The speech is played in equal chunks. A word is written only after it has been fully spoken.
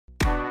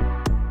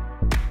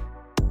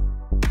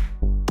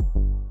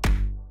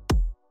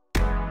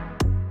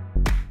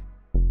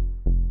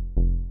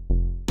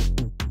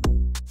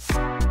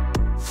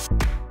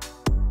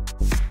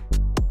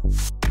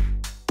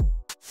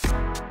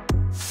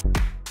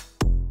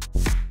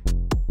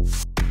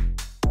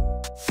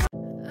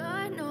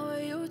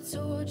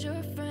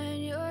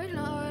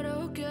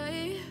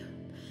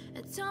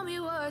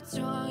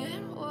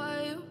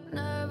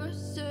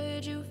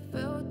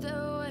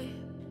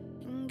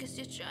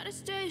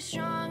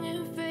strong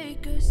and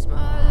fake a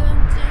smile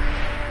until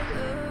I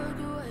look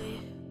away.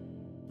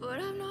 But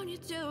I've known you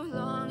too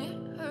long,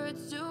 it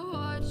hurts to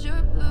watch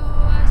your blue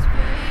eyes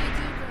fade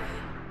to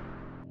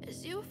gray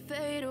as you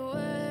fade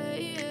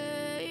away,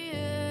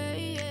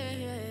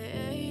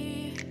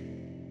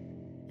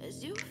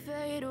 as you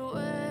fade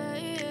away.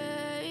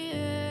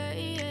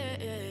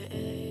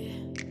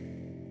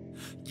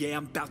 Yeah,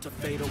 I'm about to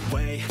fade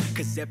away,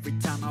 cause every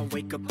time I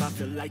wake up I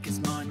feel like it's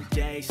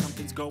Monday.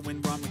 Something's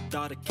going wrong with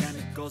all the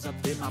chemicals up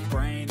in my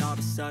brain. All of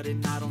a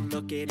sudden I don't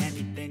look at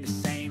anything the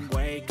same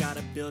way.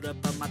 Gotta build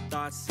up of my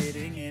thoughts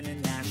sitting in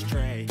an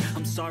ashtray.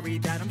 I'm sorry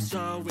that I'm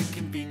so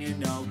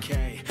inconvenient,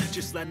 okay.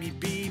 Just let me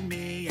be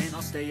me and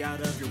I'll stay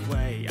out of your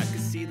way. I can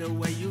see the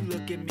way you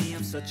look at me,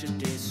 I'm such a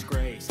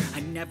disgrace.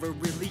 I never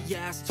really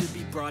asked to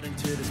be brought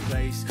into this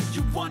place.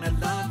 You wanna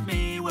love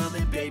me? Well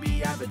then baby,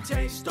 have a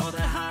taste. All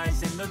the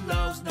highs and the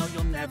lows, no,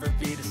 you'll never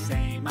be the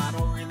same. I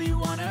don't really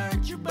wanna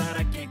hurt you, but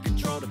I can't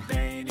control the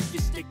pain. If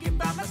you're sticking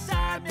by my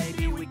side,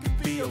 maybe we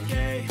could be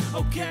okay.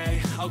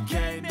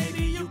 Okay,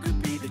 maybe you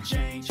could be the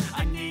change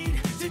I need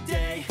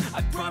today.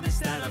 I promise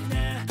that I've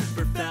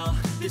never felt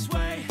this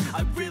way.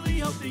 I really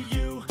hope that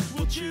you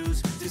will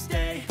choose to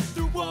stay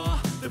through all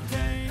the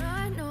pain.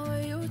 I know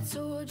you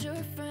told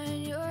your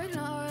friend you're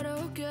not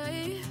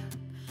okay,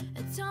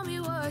 and tell me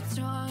what's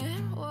wrong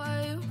and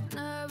why you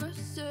never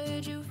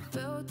said you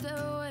felt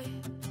that way.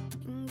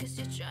 Guess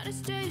you're trying to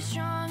stay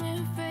strong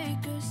and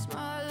fake a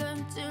smile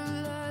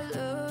until I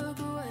look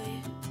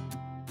away.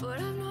 But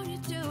I've known you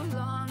too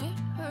long, it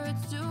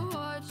hurts to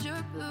watch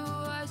your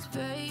blue eyes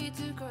fade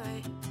to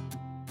gray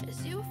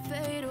as you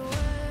fade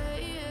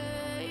away,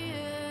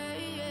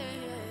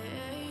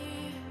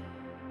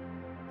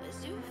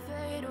 as you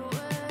fade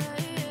away,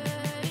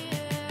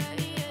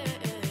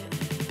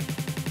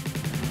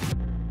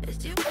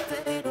 as you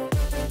fade away.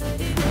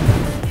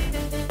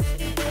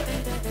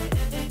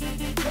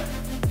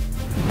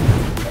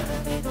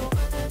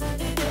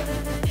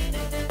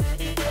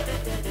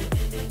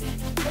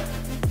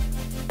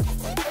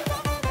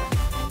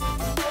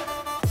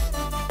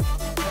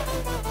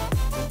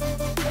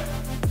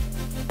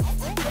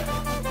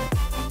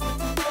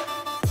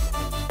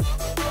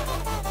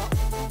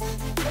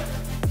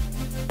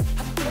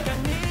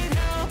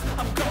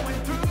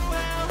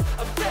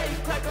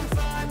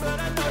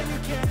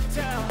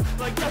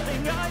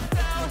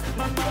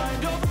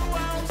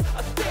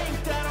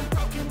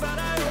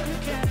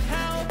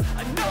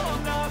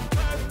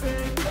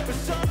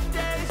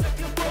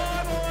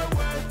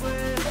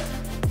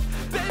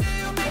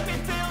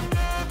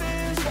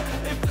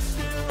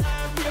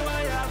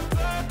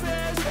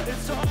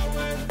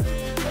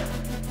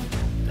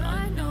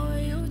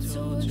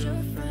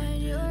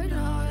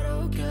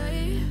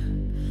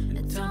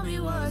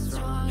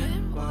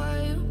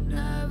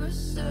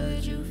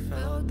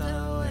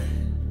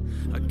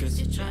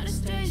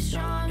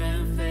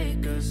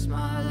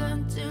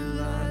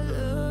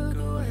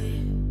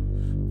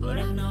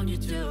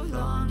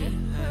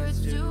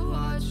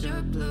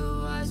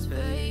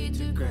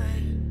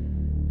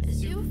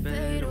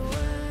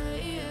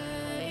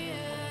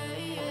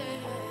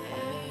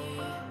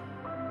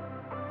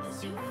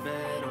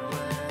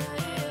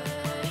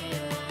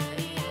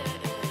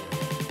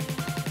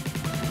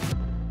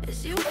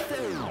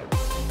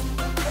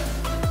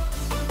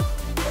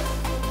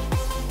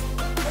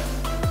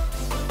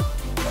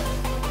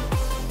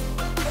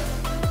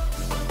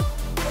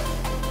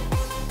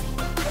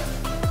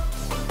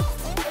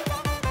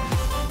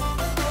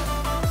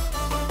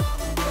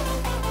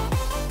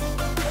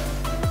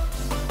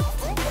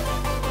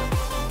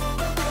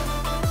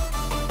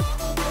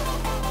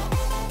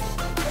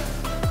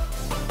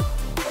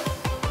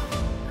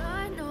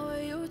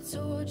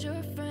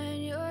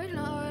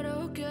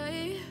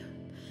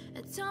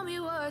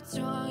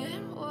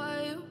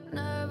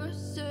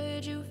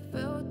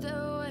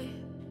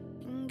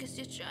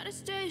 Try to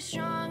stay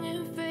strong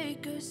and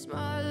fake a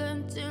smile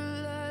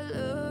until I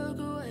look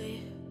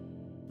away.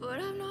 But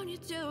I've known you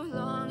too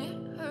long,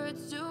 it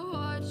hurts to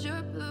watch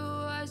your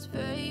blue eyes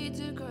fade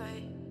to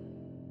gray.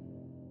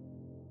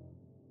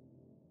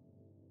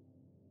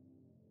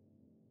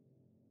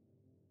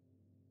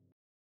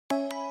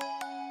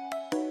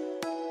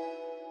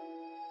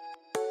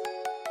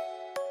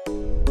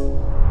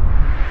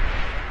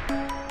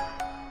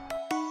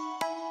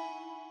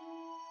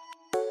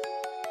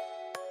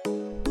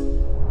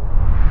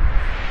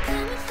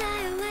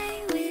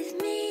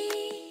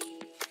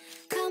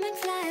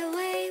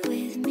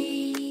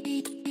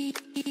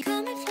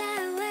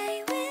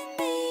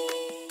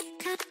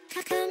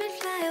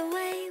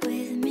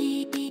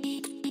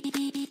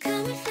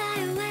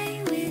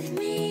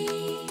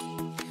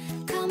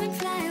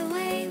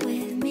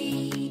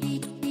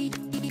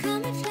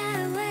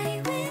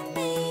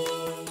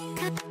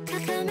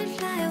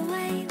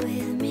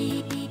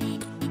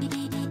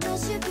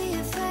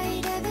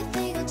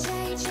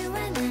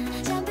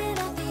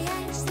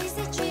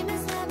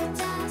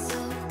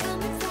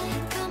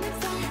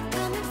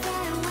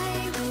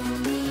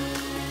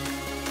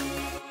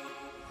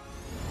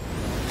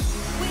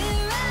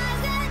 We're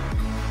rising,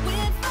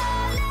 we're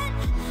falling.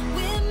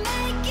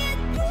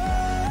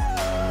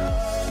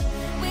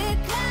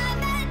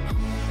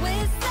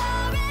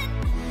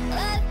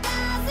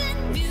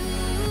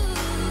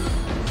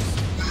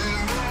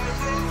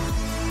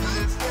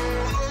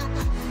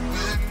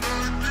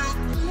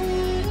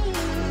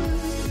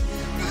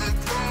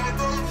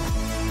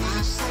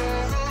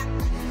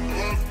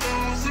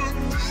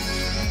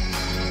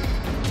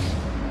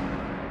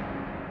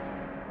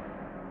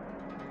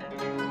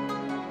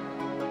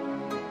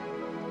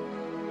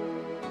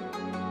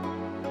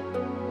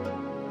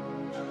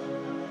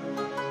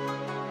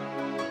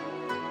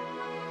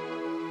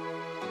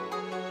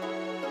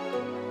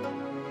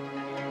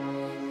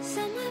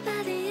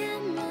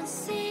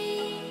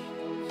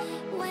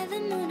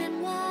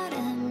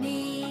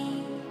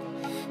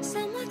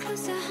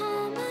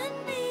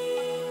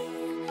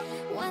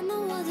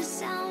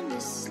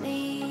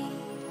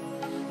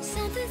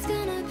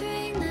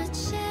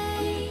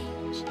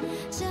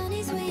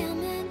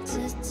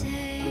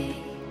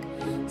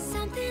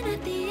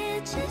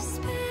 edge of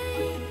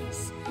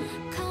space,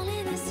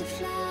 calling us to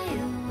fly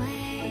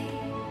away.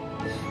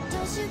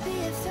 Don't you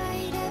be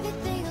afraid,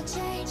 everything will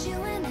change. You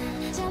and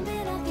I,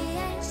 jumping off the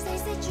edge. They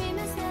say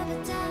dreamers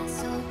never die,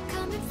 so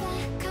come and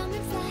fly, come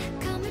and fly,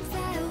 come and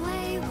fly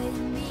away with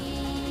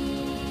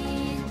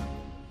me.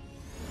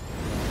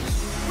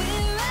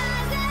 We're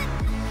rising,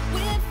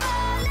 we're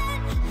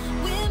falling,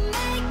 we're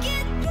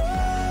making through.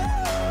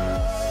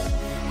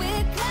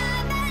 We're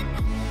climbing,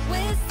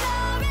 we're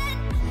soaring,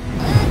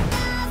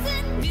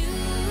 1,000 views.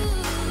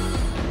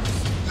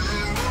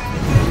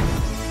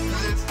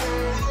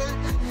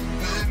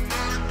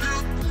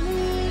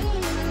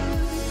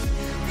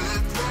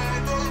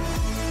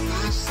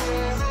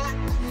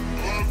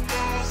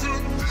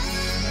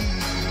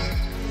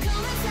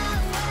 Come and fly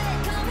away,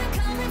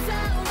 come and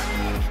fly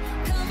away,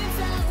 come and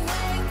fly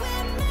away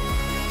with me.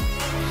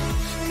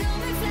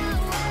 Come and fly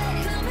away,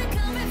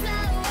 come and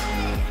fly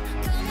away,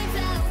 come and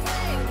fly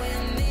away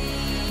with me.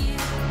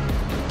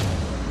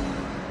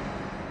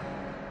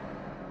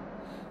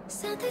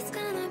 Something's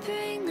gonna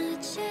bring the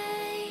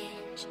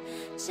change,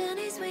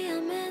 journeys we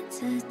are meant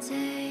to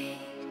take.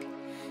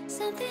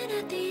 Something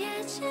at the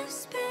edge of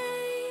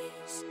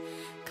space,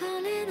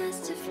 calling us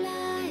to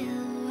fly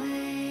away.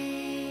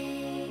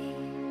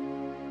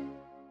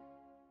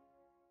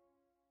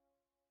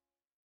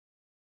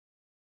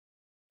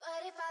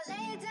 But if I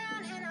lay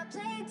down and I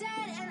play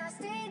dead and I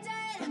stay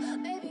dead,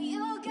 maybe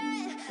you'll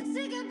get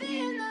sick of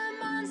being the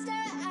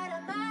monster out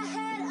of my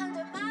head,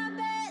 under my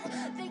bed.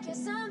 Think you're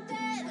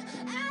something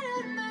out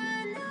of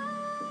my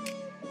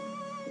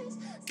nightmares,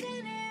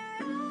 standing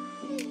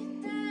right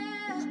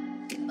there.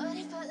 But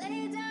if I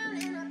lay down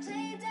and I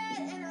play dead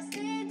and I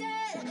stay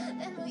dead,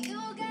 then will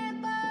you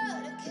get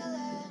bored of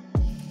killing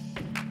me?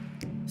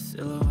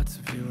 Silhouettes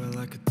of you are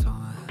like a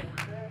taunt.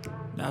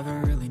 Never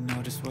really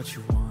know just what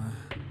you want.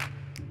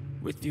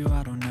 With you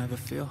I don't ever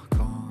feel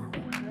calm.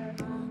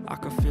 I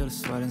can feel the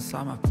sweat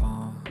inside my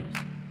palms.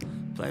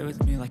 Play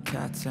with me like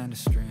cats and a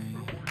string.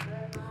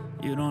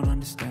 You don't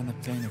understand the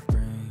pain it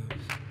brings.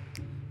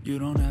 You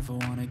don't ever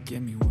wanna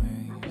give me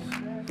wings.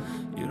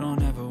 You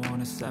don't ever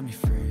wanna set me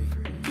free.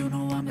 You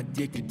know I'm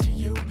addicted to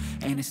you,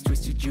 and it's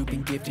twisted, you've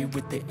been gifted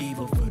with the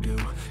evil voodoo.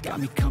 Got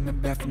me coming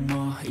back for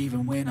more,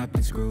 even when I've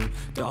been screwed.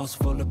 Dolls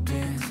full of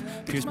pins,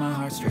 pierce my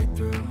heart straight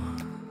through.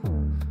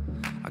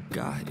 I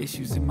got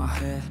issues in my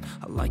head,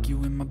 I like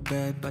you in my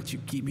bed, but you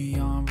keep me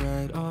on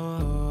red.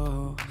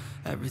 Oh,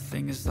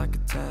 everything is like a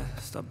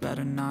test, I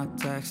better not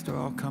text or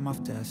I'll come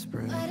off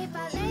desperate. But if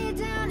I lay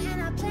down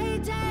and I play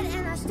dead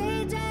and I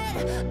stay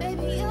dead,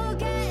 maybe you'll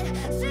get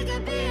sick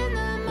of being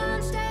the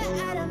monster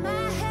out of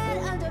my head,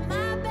 under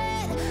my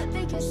bed.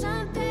 Think you're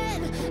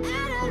something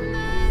out of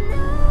my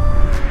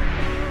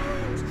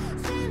nightmares,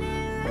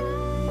 standing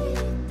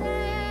right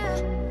there.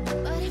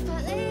 But if I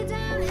lay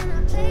down and I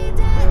play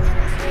dead and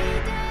I stay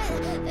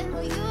dead, then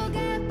will you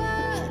get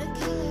bored of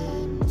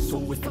killing me? So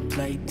if I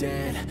play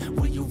dead,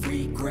 will you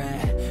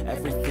regret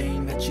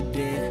everything that you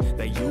did,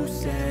 that you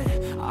said?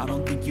 I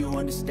don't think you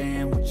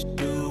understand what you're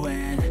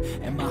doing,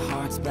 and my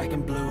heart's black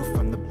and blue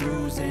from the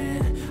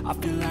bruising. I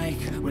feel like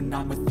when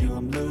I'm with you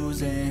I'm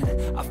losing.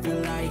 I feel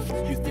like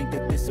you think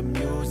that this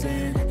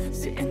amusing,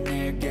 sitting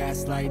there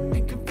gaslighting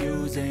and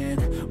confusing.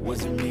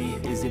 Was it me?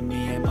 Is it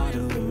me? Am I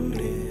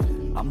deluded?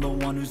 I'm the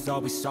one who's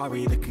always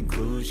sorry, the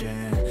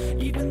conclusion.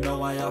 Even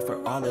though I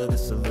offer all of the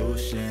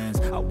solutions,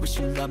 I wish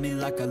you loved me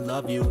like I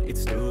love you,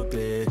 it's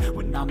stupid.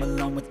 When I'm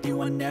alone with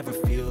you I never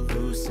feel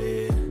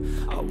lucid.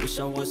 I wish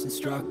I wasn't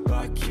struck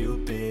by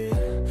Cupid.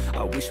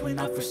 I wish when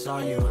I first saw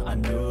you I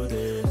knew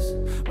this.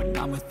 When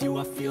I'm with you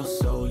I feel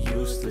so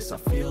useless, I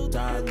feel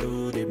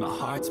diluted, my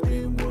heart's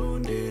been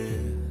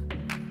wounded.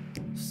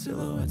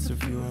 Silhouettes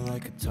of you are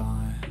like a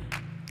taunt.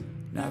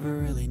 Never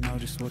really know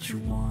just what you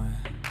want.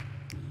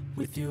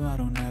 With you I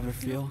don't ever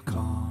feel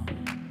calm.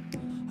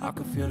 I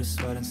can feel the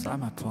sweat inside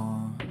my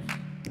palms.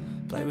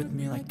 Play with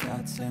me like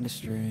cats and a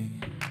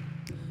string.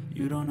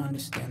 You don't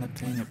understand the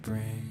pain it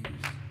brings.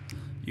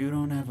 You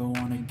don't ever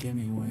wanna give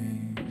me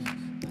wings.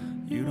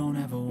 You don't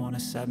ever wanna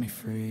set me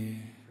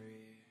free.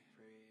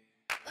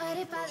 But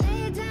if I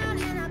lay down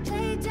and I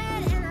play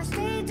dead and I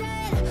stay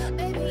dead,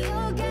 maybe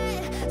you'll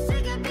get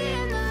sick of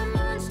being the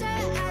monster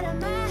out of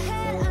my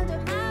head, under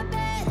my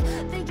bed.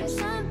 Think you're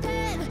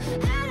something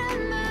out of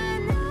my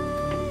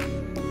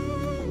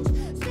nightmares,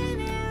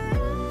 standing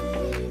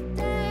right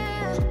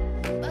there.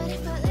 But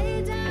if I lay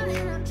down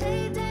and I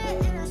play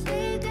dead and I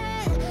stay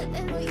dead,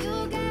 then will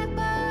you get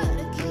bored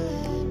of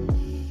killing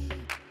me?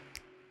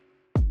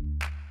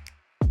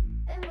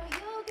 Then will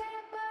you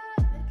get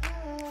bored of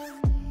killing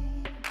me?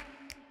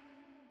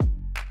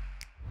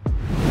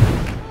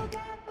 You'll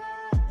get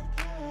bored of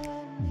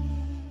killing me.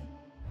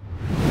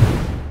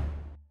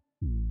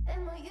 And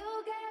will you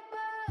get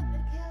bored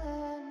of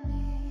killing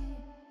me?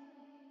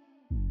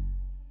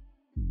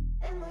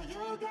 And will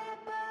you get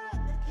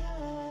bored of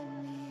killing me?